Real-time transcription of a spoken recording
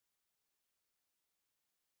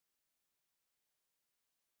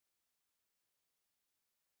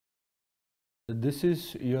This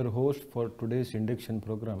is your host for today's induction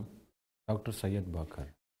program, Dr. Syed Bakar,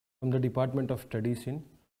 from the Department of Studies in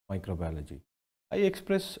Microbiology. I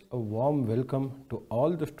express a warm welcome to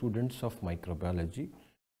all the students of microbiology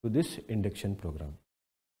to this induction program.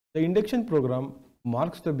 The induction program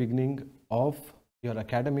marks the beginning of your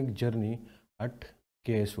academic journey at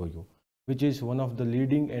KSOU, which is one of the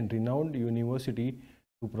leading and renowned university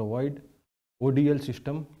to provide ODL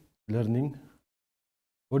system learning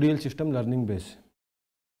base.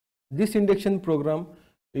 This induction program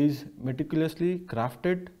is meticulously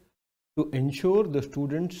crafted to ensure the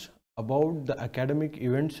students about the academic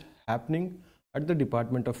events happening at the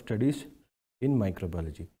Department of Studies in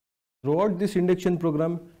Microbiology. Throughout this induction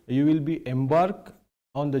program, you will be embarked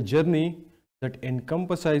on the journey that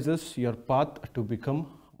encompasses your path to become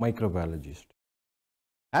microbiologist.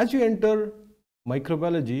 As you enter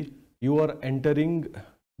microbiology, you are entering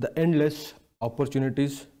the endless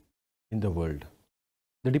opportunities in the world.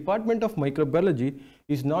 The Department of Microbiology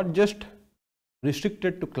is not just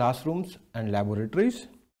restricted to classrooms and laboratories.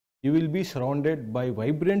 You will be surrounded by a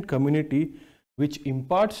vibrant community which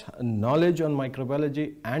imparts knowledge on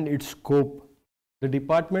microbiology and its scope. The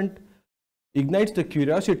department ignites the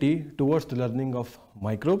curiosity towards the learning of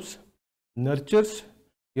microbes, nurtures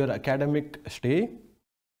your academic stay,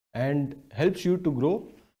 and helps you to grow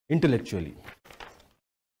intellectually.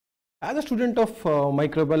 As a student of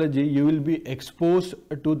microbiology, you will be exposed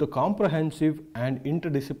to the comprehensive and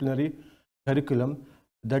interdisciplinary curriculum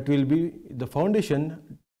that will be the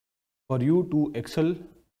foundation for you to excel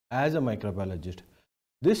as a microbiologist.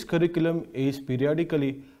 This curriculum is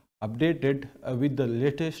periodically updated with the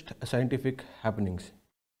latest scientific happenings.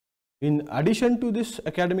 In addition to these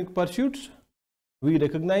academic pursuits, we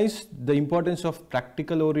recognize the importance of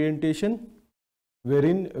practical orientation,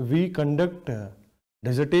 wherein we conduct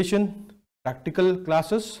dissertation practical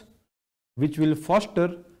classes which will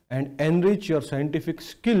foster and enrich your scientific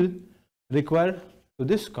skill required to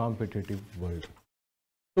this competitive world.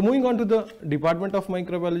 So moving on to the Department of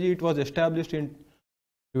Microbiology, it was established in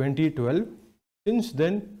 2012. Since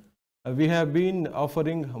then, we have been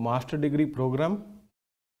offering a master degree program,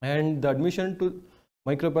 and the admission to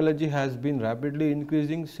microbiology has been rapidly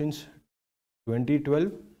increasing since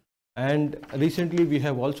 2012. And recently we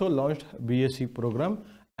have also launched BSc program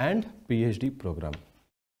and PhD program.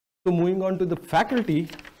 So moving on to the faculty,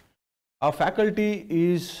 our faculty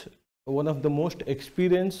is one of the most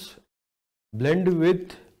experienced blend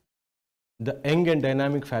with the young and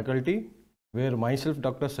dynamic faculty, where myself,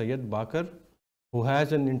 Dr. Syed Bakar, who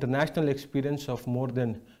has an international experience of more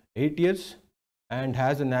than 8 years and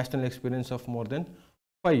has a national experience of more than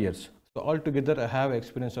 5 years. So altogether I have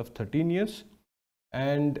experience of 13 years,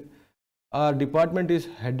 and our department is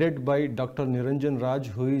headed by Dr. Niranjan Raj,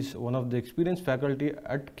 who is one of the experienced faculty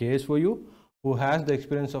at KSOU, who has the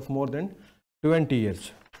experience of more than 20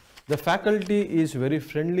 years. The faculty is very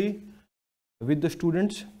friendly with the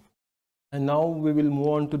students. And now we will move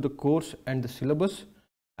on to the course and the syllabus.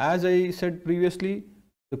 As I said previously,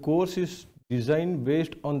 the course is designed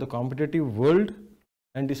based on the competitive world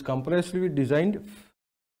and is comprehensively designed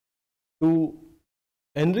to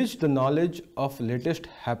enrich the knowledge of latest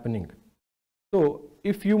happening. So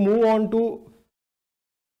if you move on to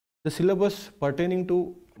the syllabus pertaining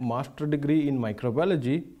to master degree in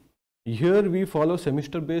microbiology, here we follow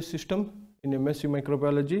semester based system in MSc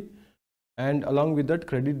microbiology, and along with that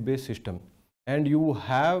credit based system, and you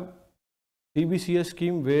have CBCS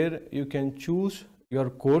scheme where you can choose your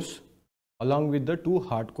course along with the 2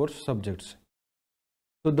 hardcore subjects.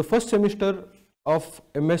 So the first semester of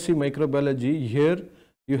MSc microbiology, here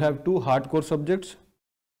you have 2 hardcore subjects.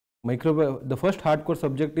 The first hardcore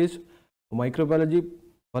subject is microbiology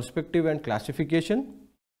perspective and classification,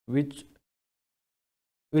 which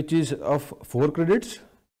is of 4 credits.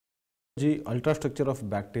 The ultrastructure of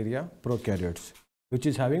bacteria prokaryotes, which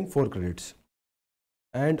is having 4 credits,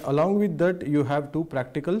 and along with that you have 2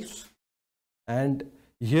 practicals, and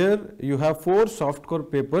here you have 4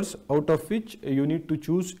 softcore papers, out of which you need to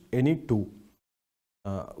choose any 2.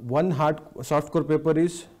 One softcore paper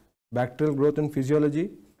is bacterial growth and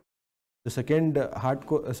physiology. The second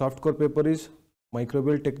softcore paper is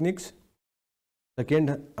microbial techniques.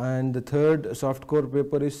 Second and the third softcore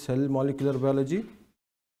paper is cell molecular biology.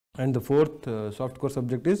 And the fourth softcore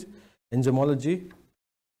subject is enzymology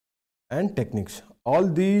and techniques. All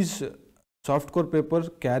these softcore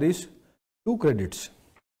papers carries 2 credits.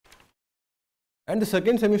 And the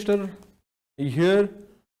second semester, here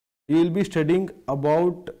you will be studying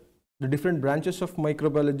about the different branches of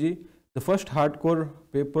microbiology. The first hardcore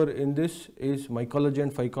paper in this is mycology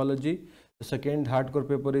and phycology. The second hardcore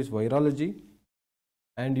paper is virology.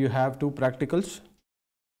 and you have 2 practicals.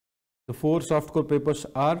 The 4 soft core papers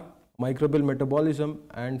are microbial metabolism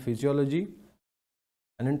and physiology,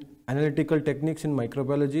 and analytical techniques in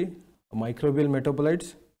microbiology, microbial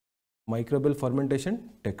metabolites, microbial fermentation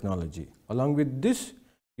technology. Along with this,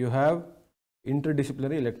 you have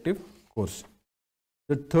interdisciplinary elective course.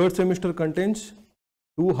 The 3rd semester contains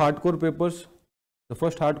 2 hardcore papers. The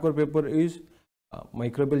first hardcore paper is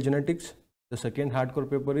microbial genetics. The second hardcore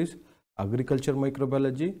paper is agriculture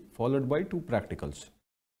microbiology, followed by 2 practicals.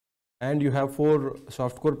 And you have 4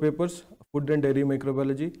 softcore papers: food and dairy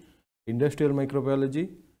microbiology, industrial microbiology,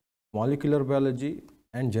 molecular biology,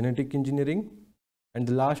 and genetic engineering. And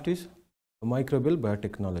the last is microbial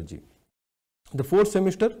biotechnology. The 4th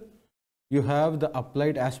semester, you have the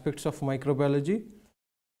applied aspects of microbiology,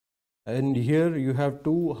 and here you have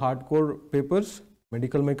 2 hardcore papers: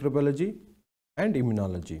 medical microbiology and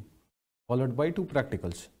immunology, followed by 2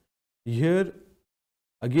 practicals. Here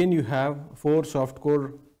again you have 4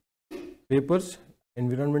 softcore papers: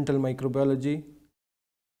 environmental microbiology,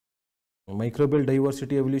 microbial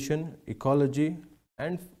diversity evolution, ecology,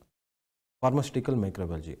 and pharmaceutical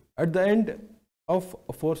microbiology. At the end of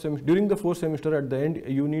during the 4th semester, at the end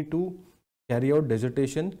you need to carry out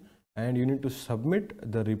dissertation and you need to submit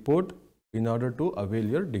the report in order to avail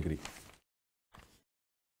your degree.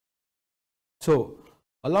 So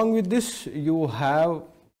along with this, you have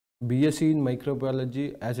BSc in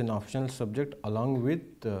microbiology as an optional subject, along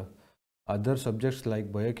with other subjects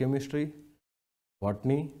like biochemistry,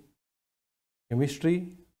 botany,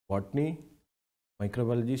 chemistry, botany,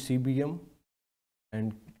 microbiology, CBM,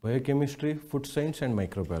 and biochemistry, food science, and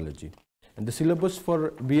microbiology. And the syllabus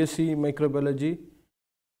for BSc microbiology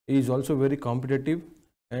is also very competitive,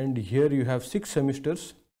 and here you have 6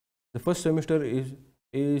 semesters. The first semester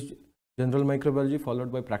is general microbiology,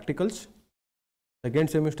 followed by practicals. Second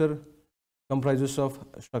semester comprises of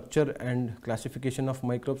structure and classification of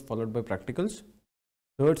microbes, followed by practicals.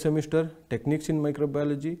 Third semester, techniques in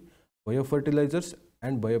microbiology, biofertilizers,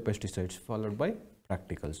 and biopesticides, followed by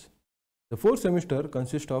practicals. The 4th semester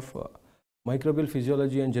consists of microbial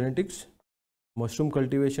physiology and genetics, mushroom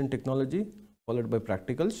cultivation technology, followed by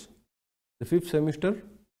practicals. The 5th semester,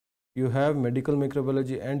 you have medical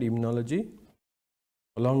microbiology and immunology,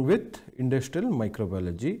 along with industrial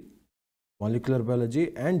microbiology, molecular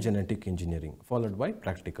biology, and genetic engineering, followed by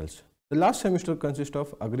practicals. The last semester consists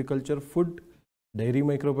of agriculture, food, dairy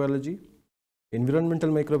microbiology, environmental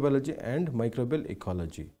microbiology, and microbial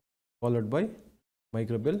ecology, followed by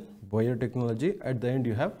microbial biotechnology. At the end,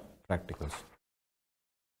 you have practicals.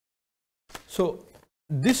 So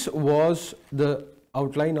this was the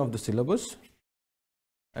outline of the syllabus,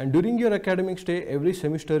 and during your academic stay, every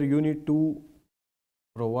semester you need to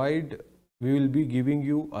provide, we will be giving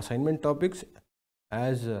you assignment topics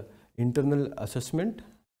as internal assessment,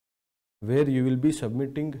 where you will be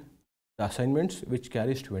submitting the assignments which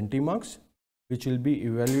carries 20 marks, which will be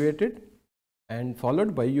evaluated, and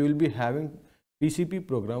followed by you will be having PCP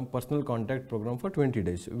program, personal contact program, for 20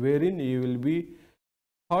 days, wherein you will be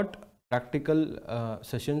taught practical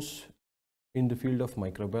sessions in the field of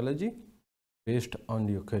microbiology based on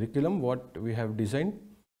your curriculum what we have designed,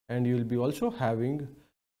 and you will be also having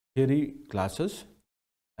theory classes,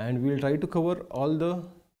 and we will try to cover all the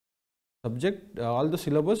all the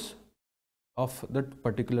syllabus of that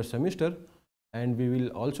particular semester, and we will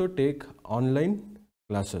also take online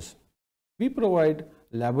classes. We provide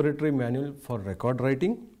laboratory manual for record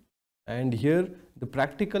writing, and here the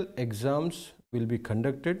practical exams will be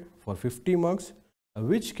conducted for 50 marks,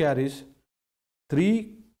 which carries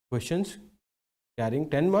 3 questions carrying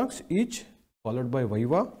 10 marks each, followed by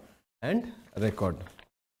viva and record.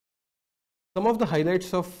 Some of the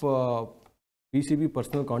highlights of PCB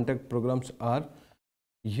personal contact programs are: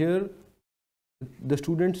 here the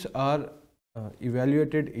students are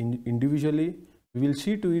evaluated individually. We will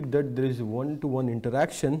see to it that there is one-to-one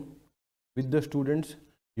interaction with the students.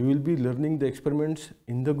 You will be learning the experiments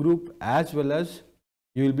in the group, as well as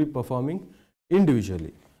you will be performing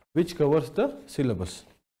individually, which covers the syllabus.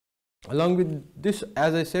 Along with this,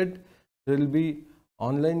 as I said, there will be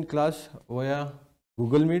online class via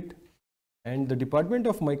Google Meet, and the Department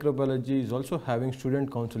of Microbiology is also having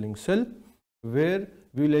student counseling cell, where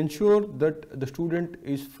we will ensure that the student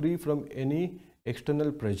is free from any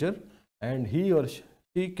external pressure, and he or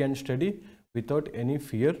she can study without any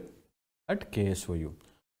fear at KSOU.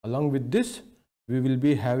 Along with this, we will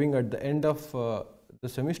be having at the end of the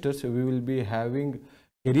semesters, we will be having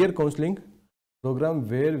career counseling program,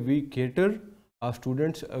 where we cater our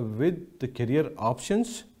students with the career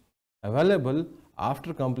options available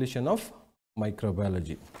after completion of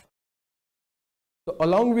microbiology. So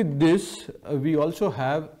along with this, we also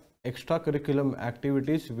have extracurriculum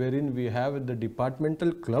activities wherein we have the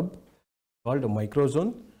departmental club called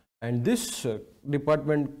Microzone, and this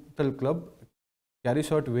departmental club carries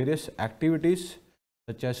out various activities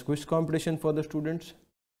such as quiz competition for the students,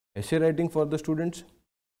 essay writing for the students,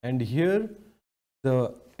 and here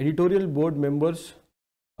the editorial board members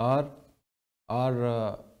are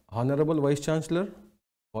Honorable Vice Chancellor,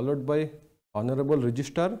 followed by Honorable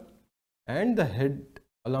Registrar and the head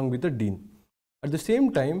along with the Dean. At the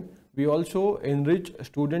same time, we also enrich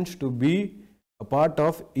students to be a part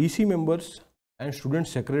of EC members and student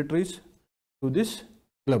secretaries to this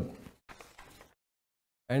club.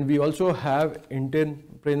 And we also have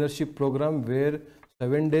entrepreneurship program where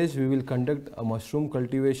 7 days we will conduct a mushroom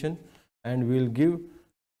cultivation, and we will give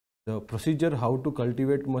the procedure how to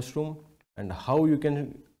cultivate mushroom and how you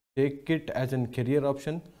can take it as a career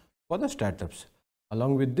option for the startups.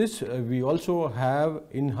 Along with this, we also have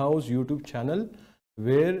in-house YouTube channel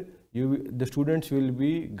where the students will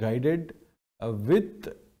be guided with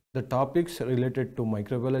the topics related to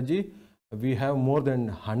microbiology. We have more than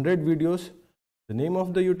 100 videos. The name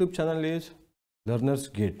of the YouTube channel is Learner's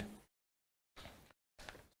Gate.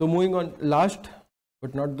 So moving on, last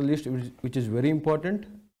but not the least, which is very important,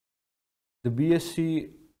 the BSc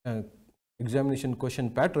examination question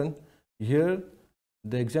pattern. Here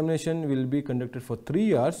the examination will be conducted for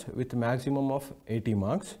 3 hours with maximum of 80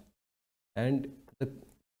 marks, and the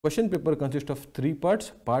question paper consists of 3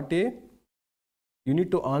 parts. Part A, you need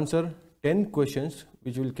to answer 10 questions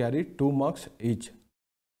which will carry 2 marks each.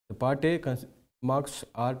 The part A marks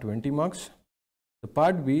are 20 marks. The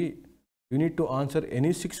part B, you need to answer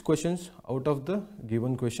any 6 questions out of the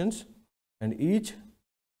given questions, and each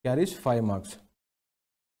carries 5 marks.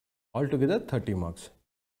 Altogether 30 marks.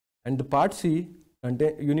 And the part C,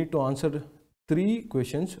 you need to answer 3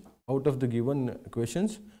 questions out of the given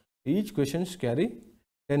questions. Each questions carry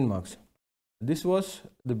 10 marks. This was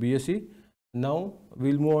the BSc. Now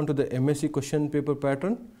we'll move on to the MSc question paper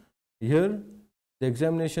pattern. Here the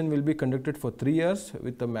examination will be conducted for 3 hours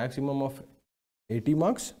with a maximum of 80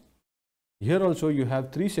 marks. Here also you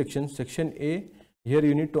have 3 sections. Section A, here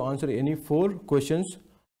you need to answer any 4 questions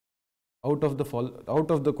out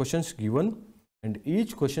of the questions given, and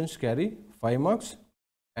each questions carry 5 marks.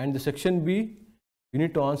 And the section B, you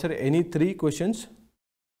need to answer any 3 questions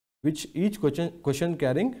which each question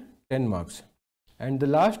carrying 10 marks. And the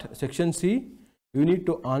last, section C, you need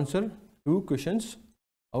to answer 2 questions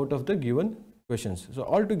out of the given questions. So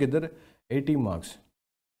altogether 80 marks.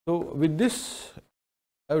 So with this,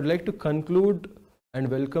 I would like to conclude and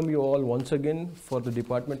welcome you all once again for the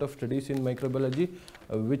Department of Studies in Microbiology,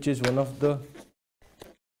 which is one of the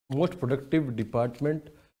most productive department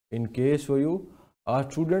in KSOU. Our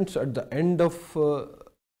students at the end of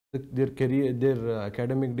their career, their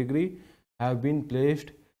academic degree, have been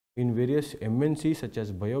placed in various MNCs such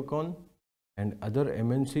as Biocon and other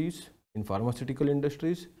MNCs in pharmaceutical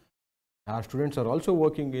industries. Our students are also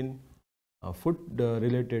working in food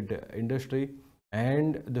related industry,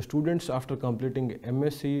 and the students after completing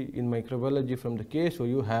MSc in microbiology from the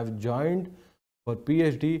KSOU have joined for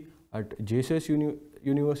PhD at JSS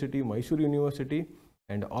University, Mysuru University,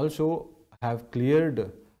 and also have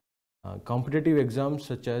cleared competitive exams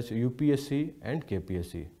such as UPSC and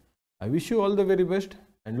KPSC. I wish you all the very best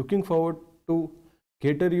and looking forward to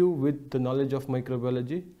cater you with the knowledge of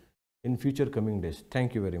microbiology in future coming days.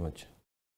 Thank you very much.